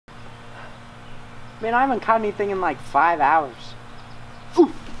Man, I haven't caught anything in like 5 hours.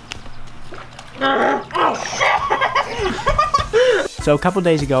 So a couple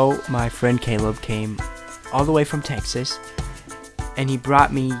days ago, my friend Caleb came all the way from Texas, and he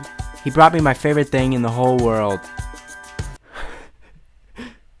brought me my favorite thing in the whole world.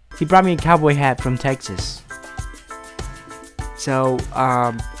 He brought me a cowboy hat from Texas. So,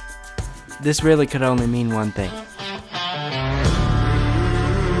 this really could only mean one thing.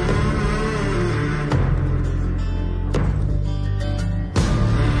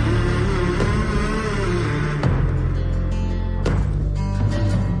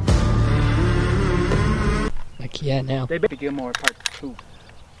 Yeah, now. Baby Gilmore Part 2.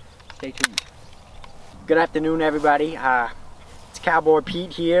 Stay tuned. Good afternoon, everybody. It's Cowboy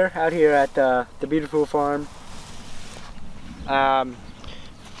Pete here, out here at the beautiful farm.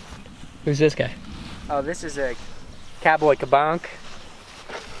 Who's this guy? Oh, this is a Cowboy Kabonk.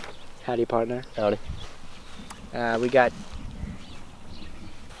 Howdy, partner. Howdy. We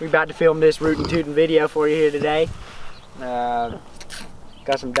about to film this rootin' tootin' video for you here today. Got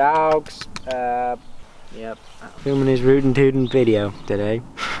some dogs. Yep. Filming his rootin' tootin' video today.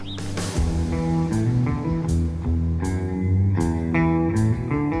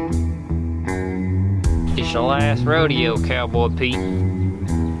 It's your last rodeo, Cowboy Pete.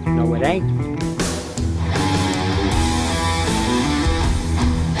 No, it ain't.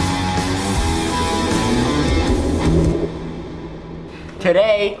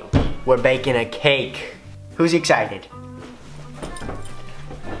 Today, we're baking a cake. Who's excited?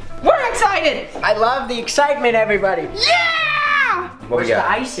 We're excited! I love the excitement, everybody. Yeah! Where's the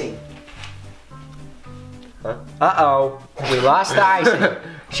icing? Huh? Uh-oh, we lost the icing.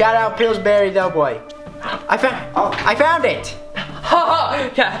 Shout out Pillsbury Doughboy. I found it.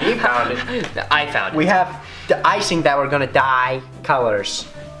 Yeah, he found it. I found it. We have the icing that we're gonna dye colors.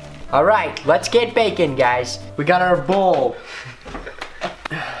 All right, let's get baking, guys. We got our bowl.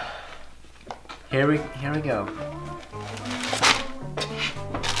 Here we go.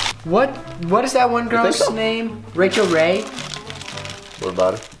 What is that one girl's name? Rachel Ray? What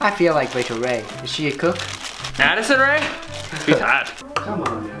about it? I feel like Rachel Ray. Is she a cook? Addison Ray? She's hot. Come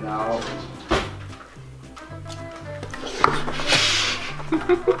on now.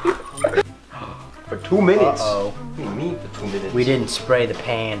 For 2 minutes. Uh-oh. What do you mean for 2 minutes? We didn't spray the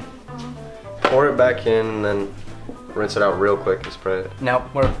pan. Pour it back in and then rinse it out real quick and spray it. No,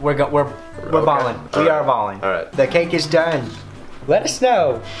 we're Okay. balling. We are balling. All right. The cake is done. Let us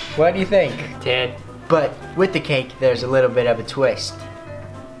know. What do you think? 10. But with the cake, there's a little bit of a twist.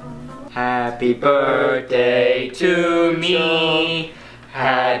 Happy birthday to me.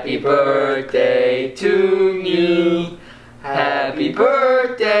 Happy birthday to me. Happy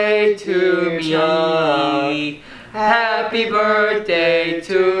birthday to me. Happy birthday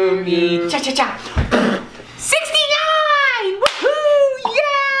to me. Cha-cha-cha. 69! Woohoo!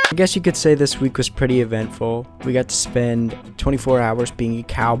 Yeah! I guess you could say this week was pretty eventful. We got to spend 24 hours being a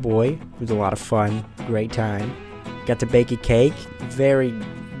cowboy. It was a lot of fun. Great time. Got to bake a cake.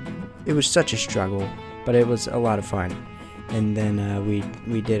 It was such a struggle, but it was a lot of fun. And then we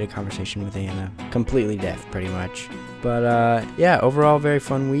did a conversation with Anna. Completely deaf, pretty much. But yeah, overall, very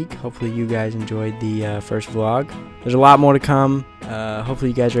fun week. Hopefully you guys enjoyed the first vlog. There's a lot more to come.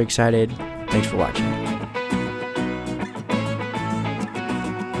 Hopefully you guys are excited. Thanks for watching.